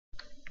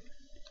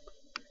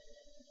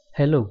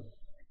Hello,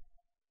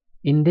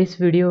 in this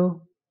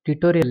video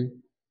tutorial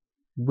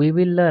we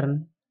will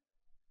learn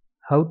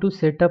how to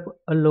set up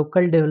a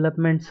local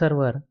development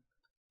server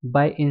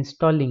by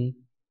installing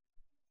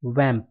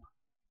WAMP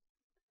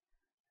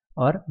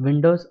or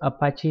Windows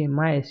Apache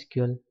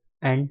MySQL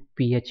and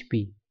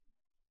PHP.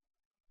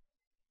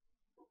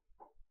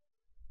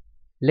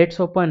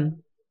 Let's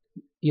open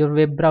your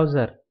web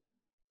browser.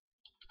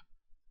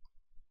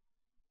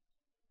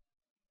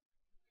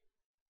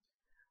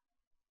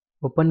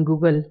 Open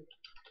Google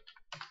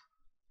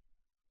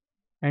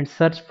and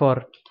search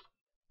for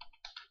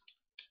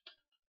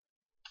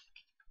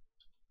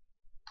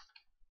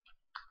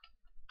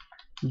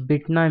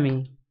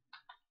Bitnami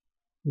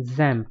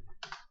XAMPP.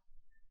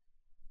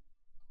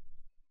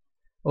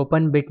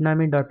 Open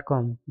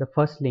bitnami.com, the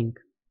first link.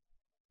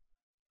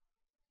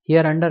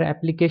 Here under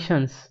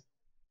applications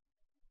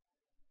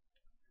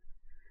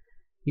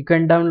you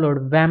can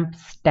download WAMP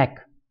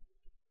Stack.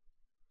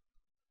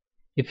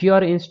 If you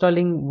are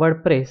installing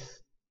WordPress,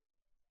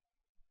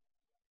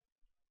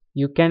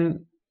 you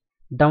can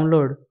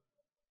download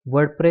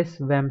WordPress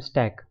WAMP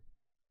Stack.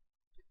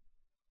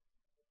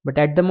 But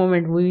at the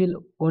moment we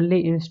will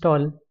only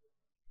install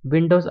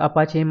Windows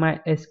Apache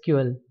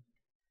MySQL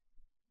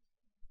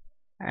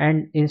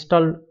and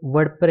install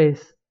WordPress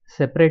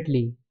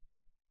separately.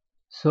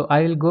 So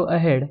I will go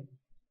ahead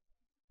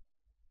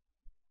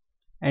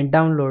and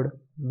download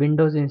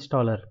Windows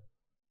installer.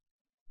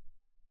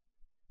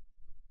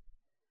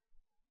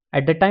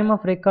 At the time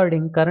of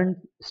recording, current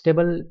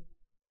stable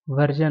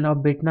version of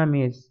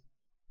Bitnami is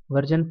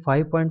version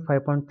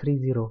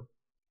 5.5.30.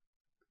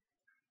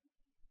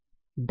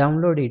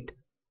 Download it.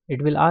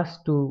 It will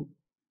ask to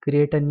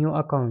create a new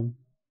account.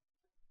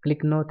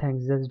 Click no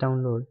thanks, just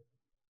download.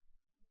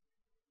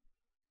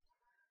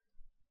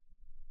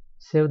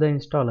 Save the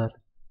installer.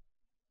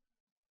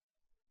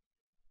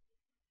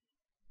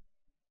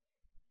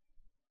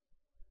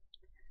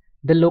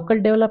 The local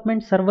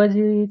development server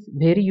is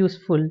very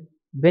useful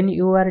when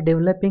you are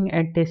developing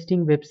and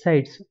testing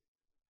websites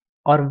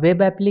or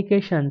web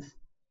applications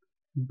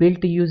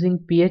built using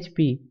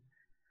PHP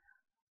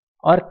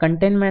or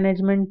content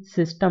management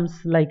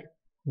systems like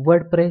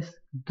WordPress,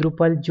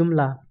 Drupal,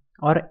 Joomla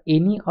or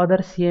any other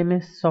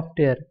CMS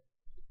software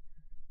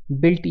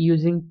built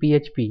using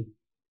PHP.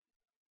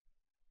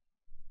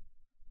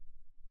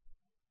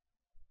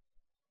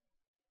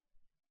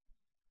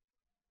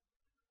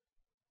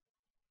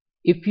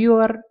 If you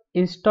are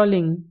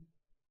installing,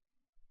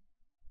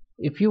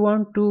 if you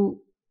want to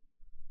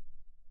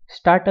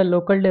start a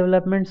local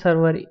development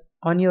server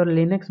on your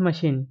Linux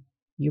machine,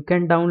 you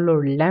can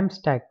download LAMP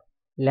Stack.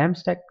 LAMP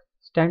Stack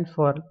stands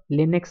for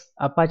Linux,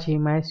 Apache,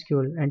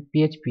 MySQL and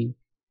PHP.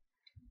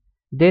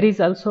 There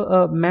is also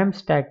a MAMP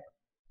Stack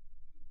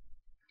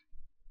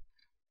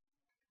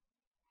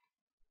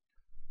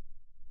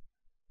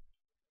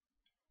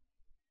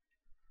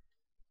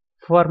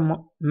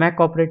for Mac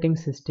operating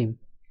system.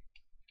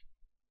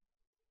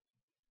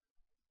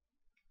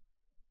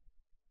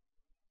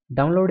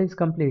 Download is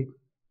complete.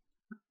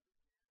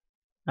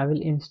 I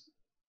will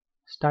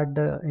start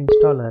the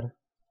installer.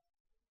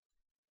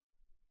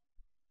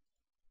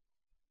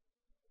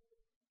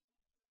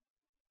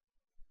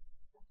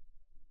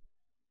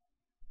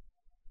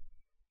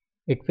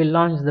 It will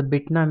launch the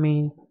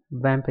Bitnami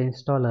WAMP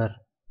installer.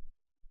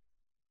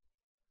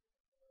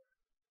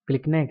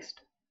 Click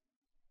next.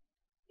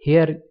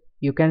 Here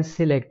you can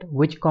select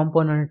which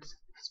components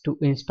to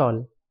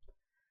install.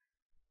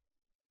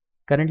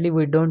 Currently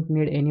we don't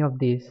need any of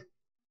these.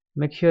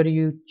 Make sure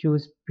you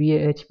choose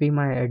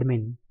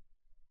phpMyAdmin.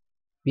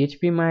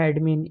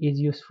 phpMyAdmin is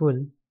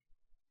useful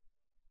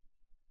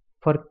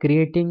for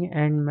creating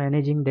and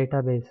managing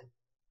database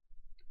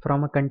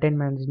from a content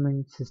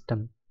management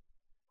system.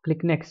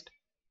 Click next.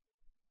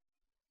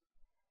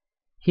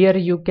 Here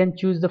you can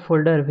choose the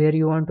folder where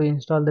you want to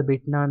install the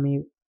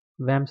Bitnami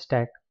WAMP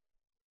stack.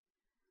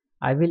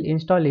 I will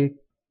install it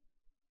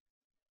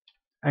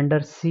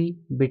under C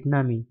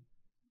Bitnami.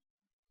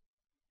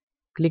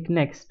 Click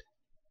next.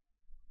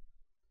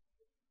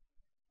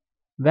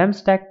 WAMP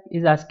stack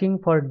is asking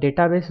for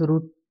database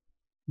root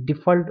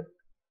default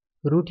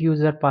root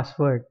user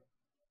password.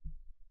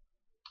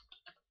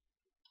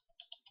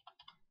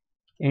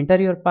 Enter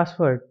your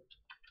password.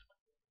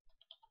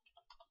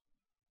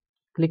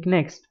 Click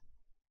next.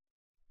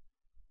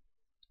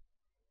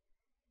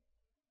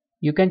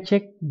 You can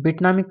check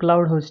Bitnami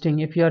cloud hosting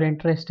if you are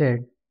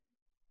interested.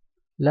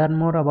 Learn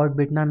more about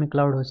Bitnami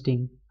cloud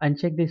hosting.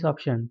 Uncheck this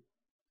option.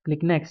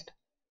 Click next.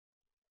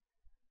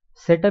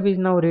 Setup is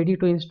now ready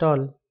to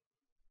install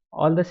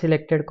all the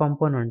selected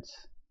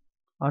components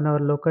on our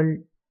local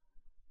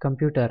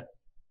computer.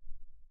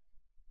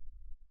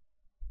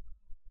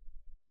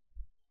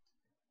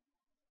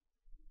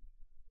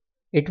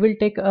 It will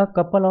take a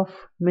couple of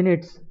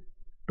minutes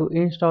to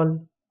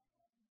install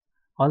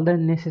all the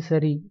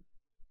necessary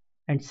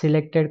and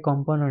selected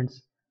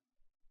components.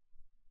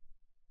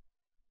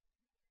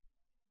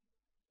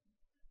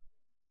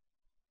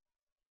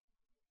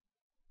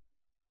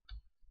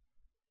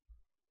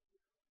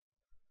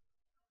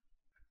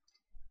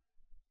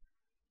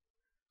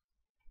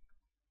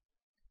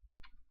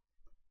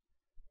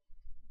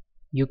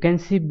 You can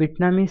see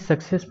Bitnami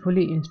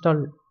successfully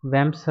installed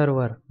WAMP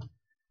server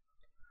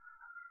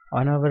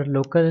on our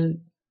local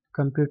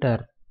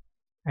computer,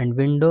 and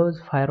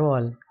Windows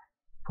firewall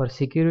for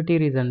security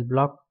reason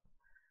block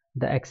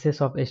the access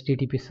of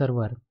HTTP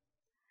server.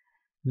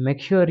 Make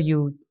sure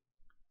you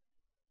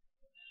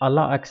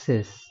allow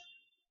access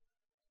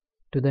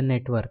to the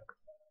network.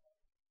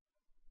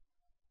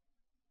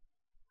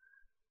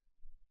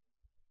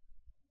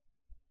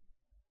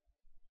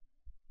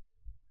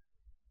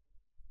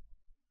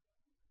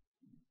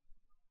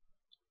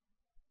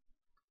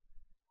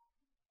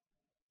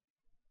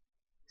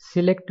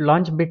 Select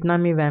Launch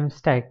Bitnami WAMP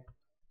Stack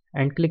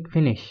and click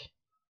Finish.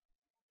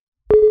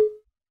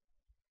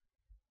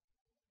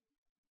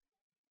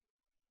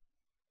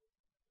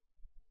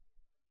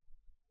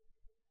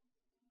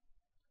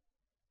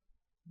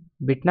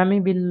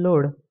 Bitnami will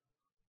load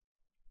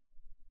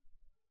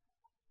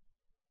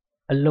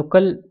a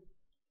local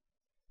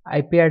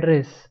IP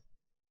address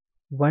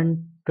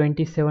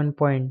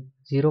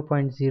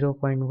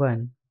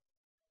 127.0.0.1.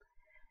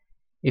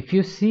 If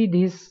you see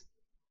this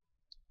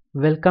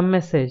welcome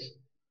message,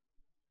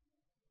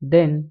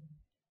 then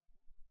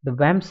the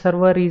WAMP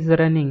server is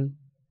running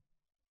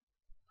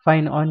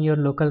fine on your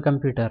local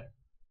computer.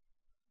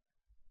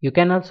 You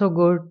can also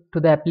go to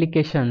the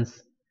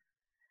applications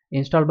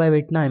installed by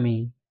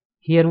Bitnami.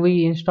 Here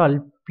we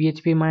install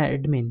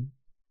phpMyAdmin.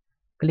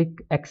 Click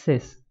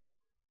Access.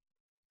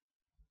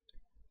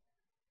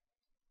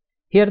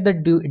 Here the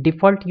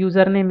default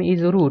username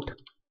is root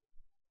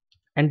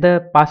and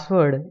the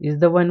password is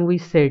the one we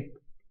set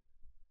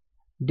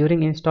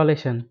during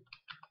installation.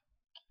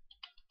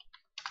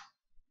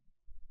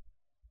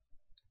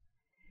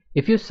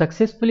 If you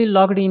successfully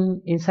logged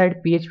in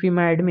inside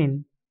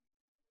phpMyAdmin,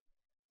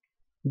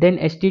 then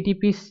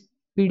HTTP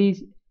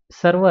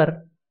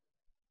server,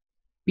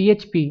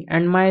 PHP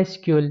and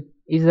MySQL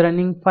is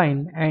running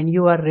fine and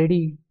you are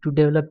ready to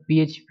develop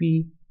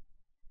PHP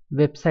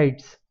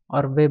websites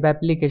or web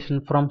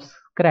application from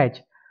scratch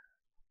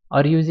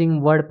or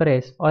using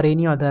WordPress or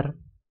any other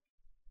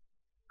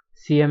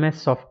CMS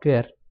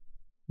software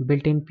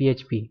built in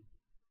PHP.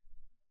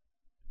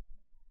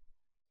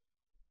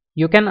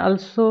 You can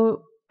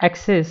also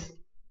access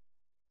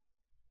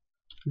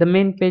the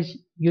main page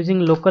using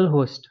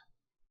localhost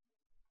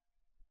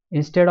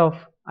instead of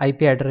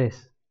IP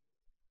address.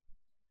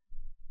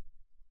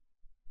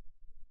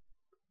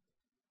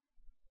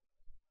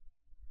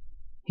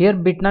 Here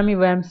Bitnami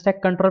WAMP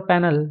Stack control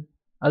panel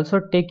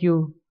also take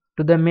you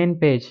to the main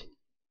page,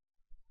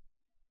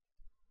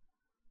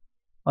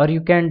 or you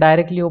can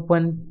directly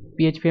open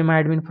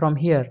phpMyAdmin from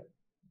here,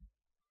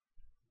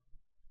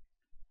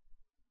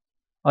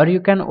 or you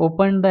can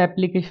open the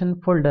application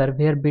folder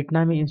where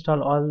Bitnami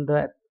install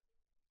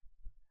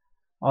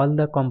all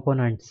the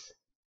components.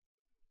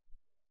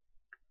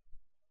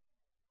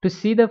 To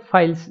see the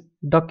files,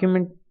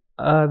 document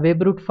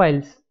webroot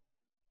files,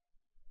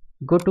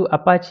 go to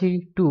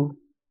Apache 2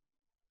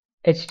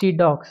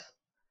 htdocs.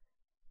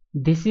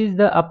 This is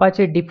the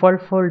Apache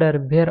default folder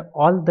where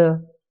all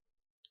the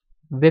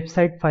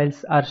website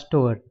files are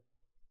stored.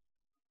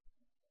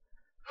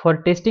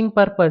 For testing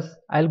purpose,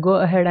 I'll go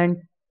ahead and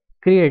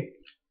create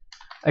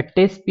a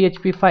test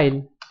PHP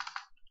file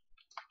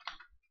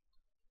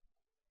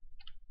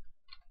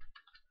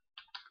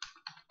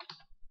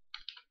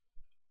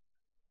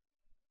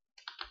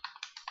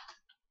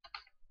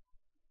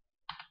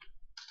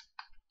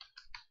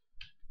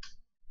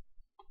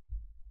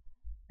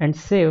and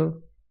save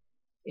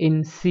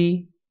in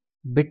C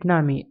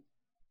Bitnami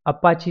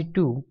Apache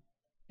 2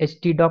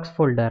 htdocs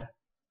folder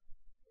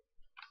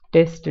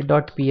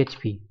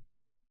test.php.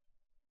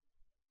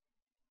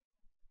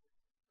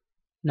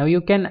 Now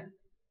you can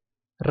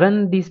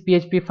run this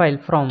PHP file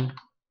from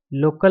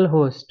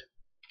localhost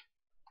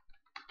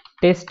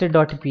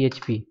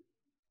test.php.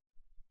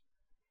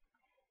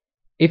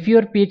 If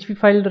your PHP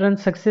file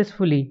runs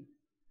successfully,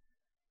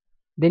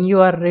 then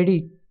you are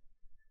ready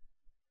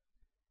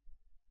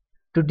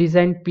to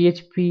design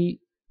PHP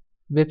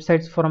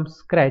websites from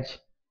scratch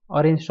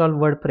or install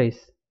WordPress.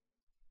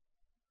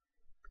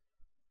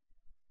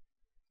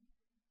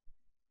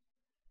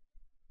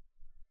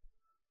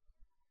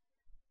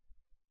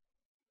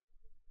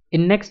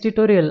 In next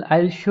tutorial,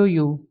 I'll show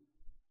you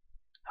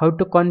how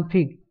to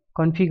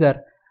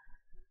configure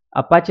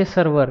Apache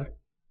server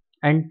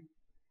and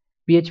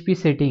PHP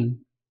setting,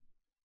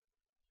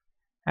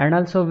 and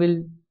also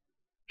will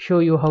show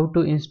you how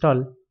to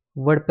install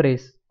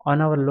WordPress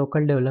on our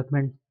local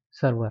development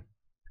server.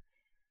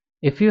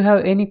 If you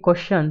have any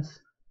questions,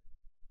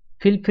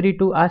 feel free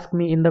to ask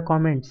me in the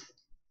comments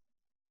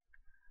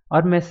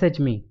or message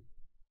me.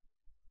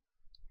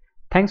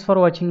 Thanks for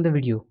watching the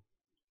video.